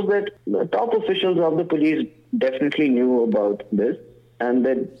shows that the top officials of the police definitely knew about this, and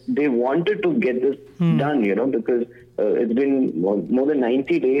that they wanted to get this done, because it's been more than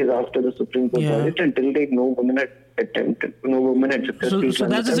 90 days after the Supreme Court verdict, and till date no woman had successfully. So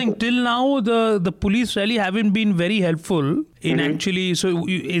that's the thing. Till now, the police really haven't been very helpful in actually. So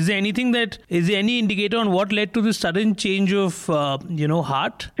is there any indicator on what led to this sudden change of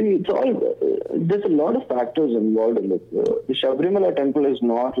heart? See, it's all. There's a lot of factors involved in this. The Sabrimala temple is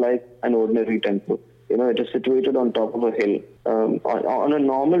not like an ordinary temple. It is situated on top of a hill. On a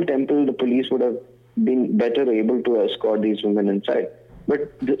normal temple, the police would have been better able to escort these women inside.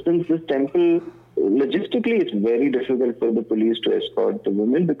 But since this temple, logistically, it's very difficult for the police to escort the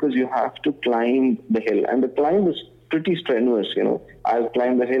women, because you have to climb the hill. And the climb is pretty strenuous, I've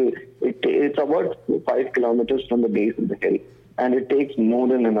climbed the hill. It's about 5 kilometers from the base of the hill. And it takes more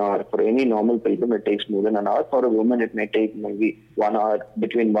than an hour. For any normal pilgrim, it takes more than an hour. For a woman, it may take maybe 1 hour,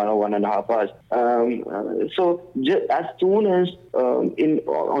 between 1 or 1.5 hours. So as soon as,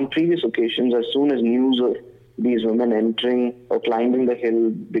 on previous occasions, as soon as news of these women entering or climbing the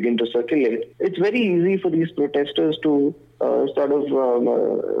hill begin to circulate, it's very easy for these protesters to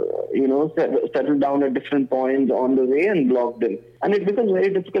settle down at different points on the way and block them. And it becomes very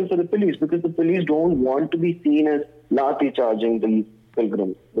difficult for the police, because the police don't want to be seen as lathi charging the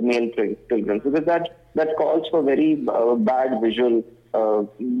pilgrims, the male pilgrims, because that calls for very bad visual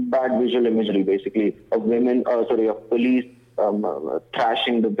imagery, basically, of police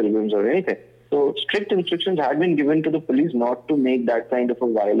thrashing the pilgrims or anything. So strict instructions had been given to the police not to make that kind of a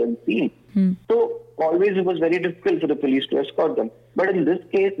violent scene. So always it was very difficult for the police to escort them. But in this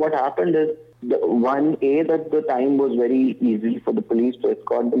case, what happened is, that the time was very easy for the police to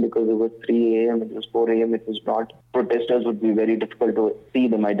escort them, because it was 3 a.m., it was 4 a.m., it was not. Protesters would be very difficult to see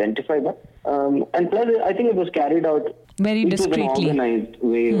them, identify them. And plus, I think it was carried out very discreetly. It was an organized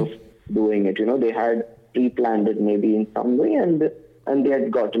way of doing it. They had pre-planned it maybe in some way, and they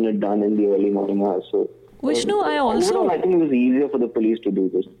had gotten it done in the early morning hours. So, Vishnu, I think it was easier for the police to do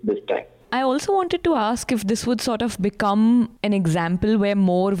this time. I also wanted to ask if this would sort of become an example where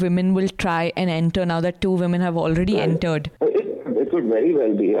more women will try and enter now that 2 women have already entered. It could very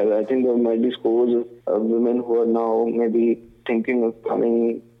well be. I think there might be scores of women who are now maybe thinking of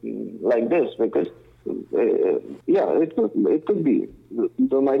coming like this, because it could be.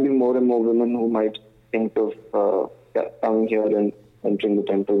 There might be more and more women who might think of coming here and entering the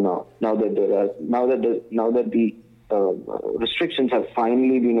temple now. Now that the restrictions have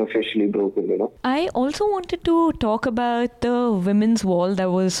finally been officially broken, I also wanted to talk about the women's wall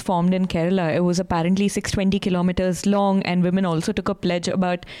that was formed in Kerala. It was apparently 620 kilometers long, and women also took a pledge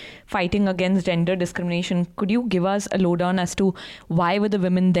about fighting against gender discrimination. Could you give us a lowdown as to why were the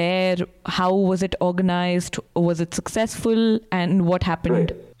women there? How was it organized? Was it successful? And what happened?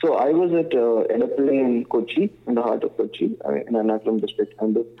 Right. So I was at Edappally in Kochi, in the heart of Kochi, in Ernakulam district,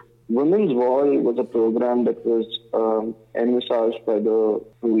 and the Women's Wall was a program that was envisaged by the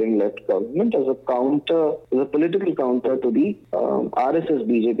ruling left government as a political counter to the RSS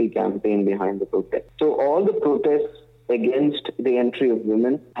BJP campaign behind the protest. So all the protests against the entry of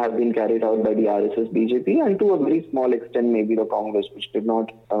women have been carried out by the RSS BJP, and to a very small extent maybe the Congress, which did not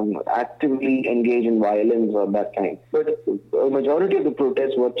actively engage in violence of that kind. But a majority of the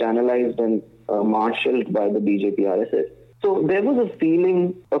protests were channelized and marshaled by the BJP RSS. So there was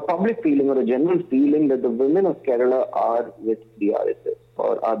a public feeling or a general feeling that the women of Kerala are with the RSS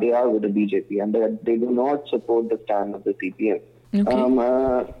or they are with the BJP, and that they do not support the stand of the CPM.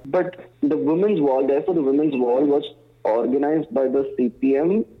 Okay. But the Women's Wall was organized by the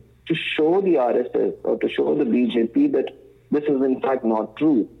CPM to show the RSS or to show the BJP that this is in fact not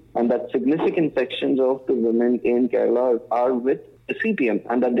true, and that significant sections of the women in Kerala are with the CPM,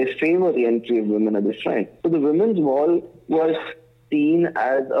 and that they favor the entry of women at the shrine. So the Women's Wall was seen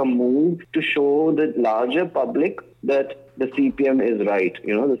as a move to show the larger public that the CPM is right.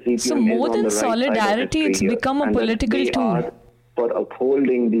 The CPM so more is than on the solidarity, right it's become a political tool. Are for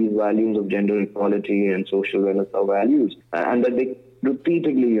upholding these values of gender equality and social Renaissance values, and that they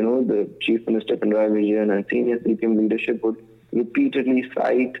repeatedly, the Chief Minister Pinarayi Vijayan and senior CPM leadership would repeatedly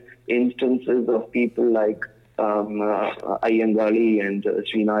cite instances of people like Ayyangali and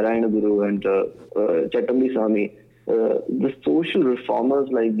Sri Narayana Guru and Chattambi Swami, the social reformers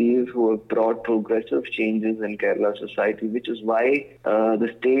like these who have brought progressive changes in Kerala society, which is why the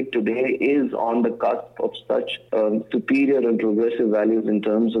state today is on the cusp of such superior and progressive values in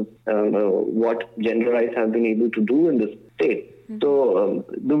terms of what gender rights have been able to do in this state. Mm-hmm. So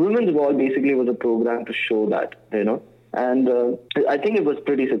the Women's Wall basically was a program to show that, and I think it was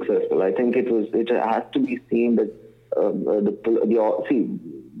pretty successful. I think it has to be seen that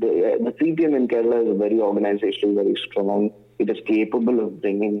the CPM in Kerala is very organizational, very strong. It is capable of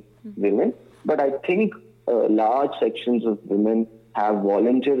bringing women. But I think large sections of women have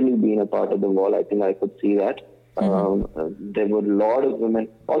voluntarily been a part of the wall. I think I could see that. There were a lot of women.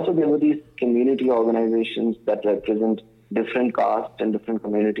 Also, there were these community organizations that represent different castes and different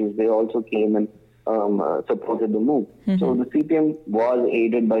communities. They also came and supported the move. So the CPM was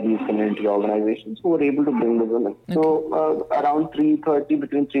aided by these community organizations who were able to bring the women. Okay. So around between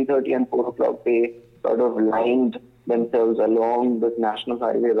 3:30 and 4 o'clock, they sort of lined themselves along this national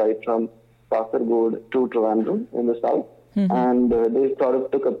highway right from Kasaragod to Trivandrum in the south. And they sort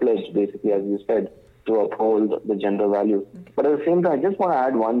of took a pledge, basically, as you said, to uphold the gender values. Okay. But at the same time, I just want to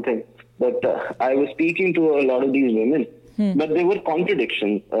add one thing, that I was speaking to a lot of these women, but there were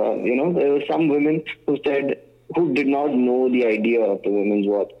contradictions. There were some women who did not know the idea of the Women's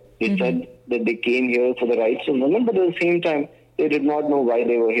Wall. They said that they came here for the rights of women, but at the same time, they did not know why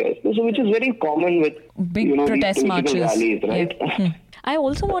they were here. So, which is very common with big protest marches, rallies, right? Yeah. I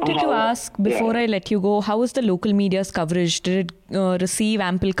also wanted to ask, before I let you go, how was the local media's coverage? Did it receive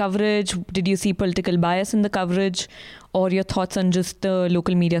ample coverage? Did you see political bias in the coverage? Or your thoughts on just the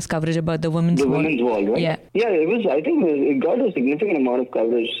local media's coverage about the Women's Wall? Women's Wall, right? Yeah. Yeah, I think it got a significant amount of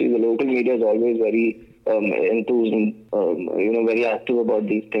coverage. See, the local media is always very enthused and, very active about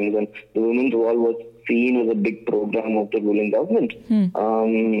these things. And the Women's Wall was seen as a big program of the ruling government.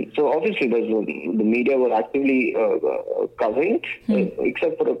 So obviously the media were actively covering it,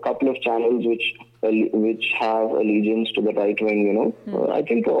 except for a couple of channels which have allegiance to the right wing. I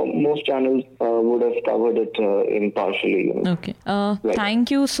think most channels would have covered it impartially. Okay. Right. Thank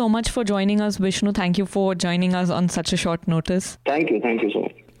you so much for joining us, Vishnu. Thank you for joining us on such a short notice. Thank you so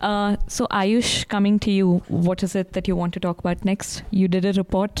much. So Ayush, coming to you, what is it that you want to talk about next? You did a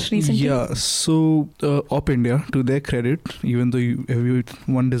report recently. Yeah, so Op India, to their credit, even though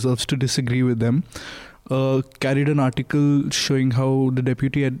everyone deserves to disagree with them, carried an article showing how the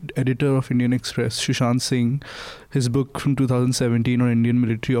deputy editor of Indian Express, Sushant Singh, his book from 2017 on Indian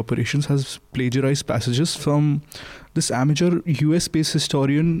military operations, has plagiarized passages from this amateur US-based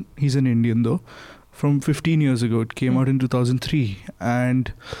historian. He's an Indian though, from 15 years ago. It came out in 2003.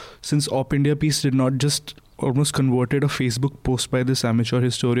 And since Op India piece did not just almost converted a Facebook post by this amateur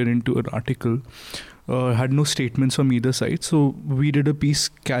historian into an article. Had no statements from either side. So we did a piece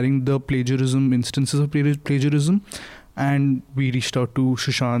carrying the plagiarism, instances of plagiarism, and we reached out to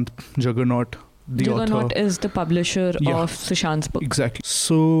Sushant, Juggernaut, the author. Juggernaut is the publisher of Sushant's book. Exactly.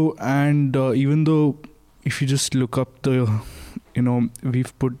 So, and even though if you just look up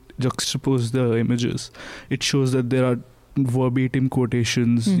we've juxtaposed the images, it shows that there are verbatim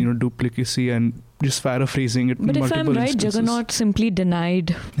quotations, duplicacy and just paraphrasing it. But if I'm right, instances. Juggernaut simply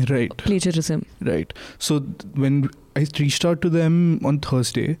denied plagiarism. Right. So when I reached out to them on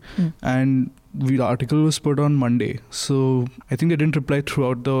Thursday and the article was put on Monday. So I think they didn't reply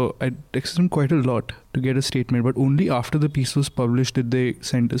throughout I texted them quite a lot to get a statement, but only after the piece was published did they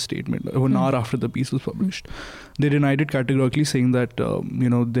send a statement, 1 hour after the piece was published. They denied it categorically, saying that,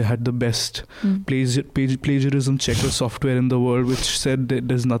 they had the best plagiarism checker software in the world, which said that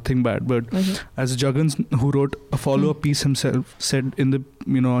there's nothing bad. But as Juggins, who wrote a follow-up piece himself, said in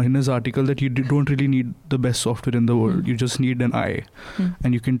in his article that you don't really need the best software in the world. You just need an eye.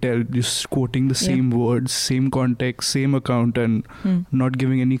 And you can tell just quoting the same words, same context, same account, and not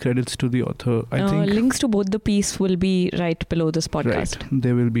giving any credits to the author. I think links to both the piece will be right below this podcast. Right,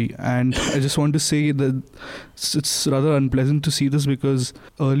 they will be. And I just want to say that it's rather unpleasant to see this, because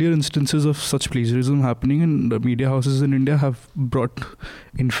earlier instances of such plagiarism happening in the media houses in India have brought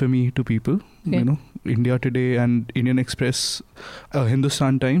infamy to people. India Today and Indian Express,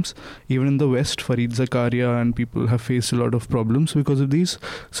 Hindustan Times, even in the West, Fareed Zakaria and people have faced a lot of problems because of these.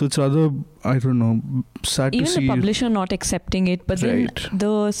 So it's rather, I don't know, sad even to see. Even the publisher not accepting it, but then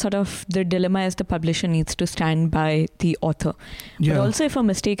the dilemma is the publisher needs to stand by the author. But also if a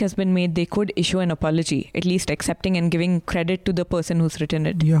mistake has been made, they could issue an apology, at least accepting and giving credit to the person who's written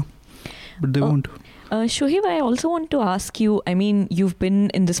it. Yeah, but they won't. Shoaib, I also want to ask you, you've been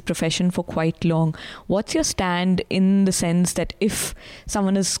in this profession for quite long. What's your stand in the sense that if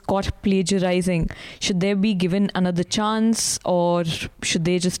someone is caught plagiarizing, should they be given another chance, or should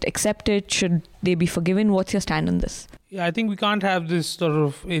they just accept it? Should they be forgiven? What's your stand on this? Yeah, I think we can't have this sort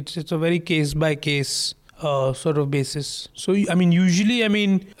of, it's a very case by case sort of basis. So, usually,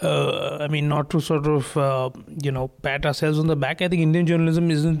 not to sort of, pat ourselves on the back. I think Indian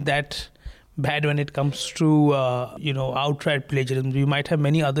journalism isn't that bad when it comes to, outright plagiarism. We might have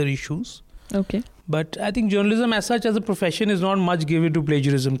many other issues. Okay. But I think journalism as such as a profession is not much given to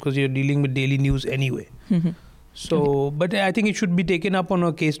plagiarism, because you're dealing with daily news anyway. So, but I think it should be taken up on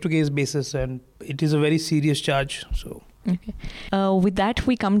a case-to-case basis, and it is a very serious charge. So. Okay. With that,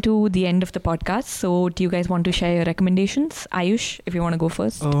 we come to the end of the podcast. So, do you guys want to share your recommendations? Ayush, if you want to go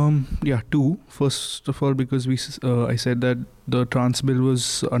first. 2. First of all, because I said that the trans bill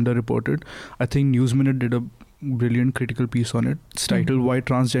was underreported. I think News Minute did a brilliant critical piece on it. It's titled "Why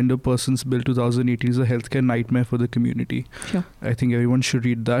Transgender Persons Bill 2018 is a Healthcare Nightmare for the Community." Sure. I think everyone should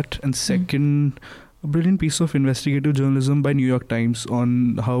read that. And second, a brilliant piece of investigative journalism by New York Times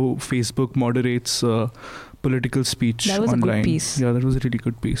on how Facebook moderates political speech online. That was a good piece. Yeah, that was a really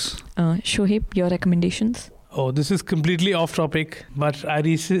good piece. Shoaib, your recommendations? Oh, this is completely off topic, but I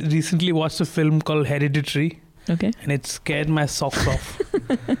recently watched a film called Hereditary. Okay. And it scared my socks off.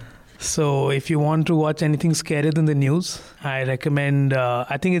 So if you want to watch anything scarier than the news, I recommend,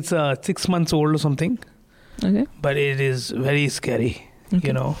 I think it's 6 months old or something. Okay. But it is very scary,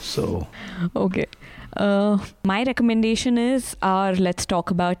 so. Okay. My recommendation is our Let's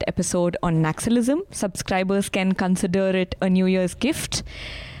Talk About episode on Naxalism. Subscribers can consider it a New Year's gift.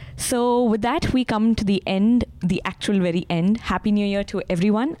 So with that, we come to the end, the actual very end. Happy New Year to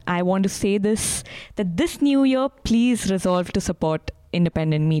everyone. I want to say that this New Year, please resolve to support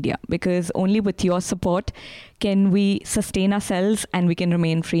independent media, because only with your support can we sustain ourselves and we can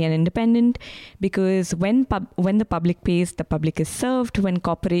remain free and independent, because when the public pays, the public is served. When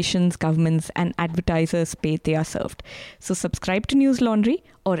corporations, governments and advertisers pay, they are served. So subscribe to News Laundry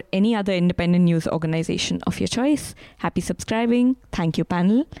or any other independent news organization of your choice. Happy subscribing. Thank you,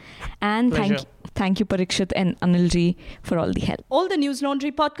 panel. And thank you Parikshit and Anilji for all the help. All the News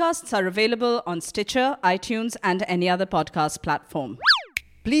Laundry podcasts are available on Stitcher, iTunes and any other podcast platform.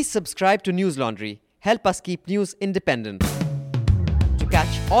 Please subscribe to News Laundry. Help us keep news independent. To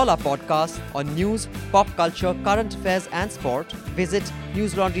catch all our podcasts on news, pop culture, current affairs and sport, visit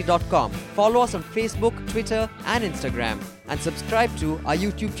newslaundry.com. Follow us on Facebook, Twitter and Instagram, and subscribe to our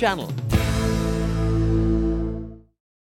YouTube channel.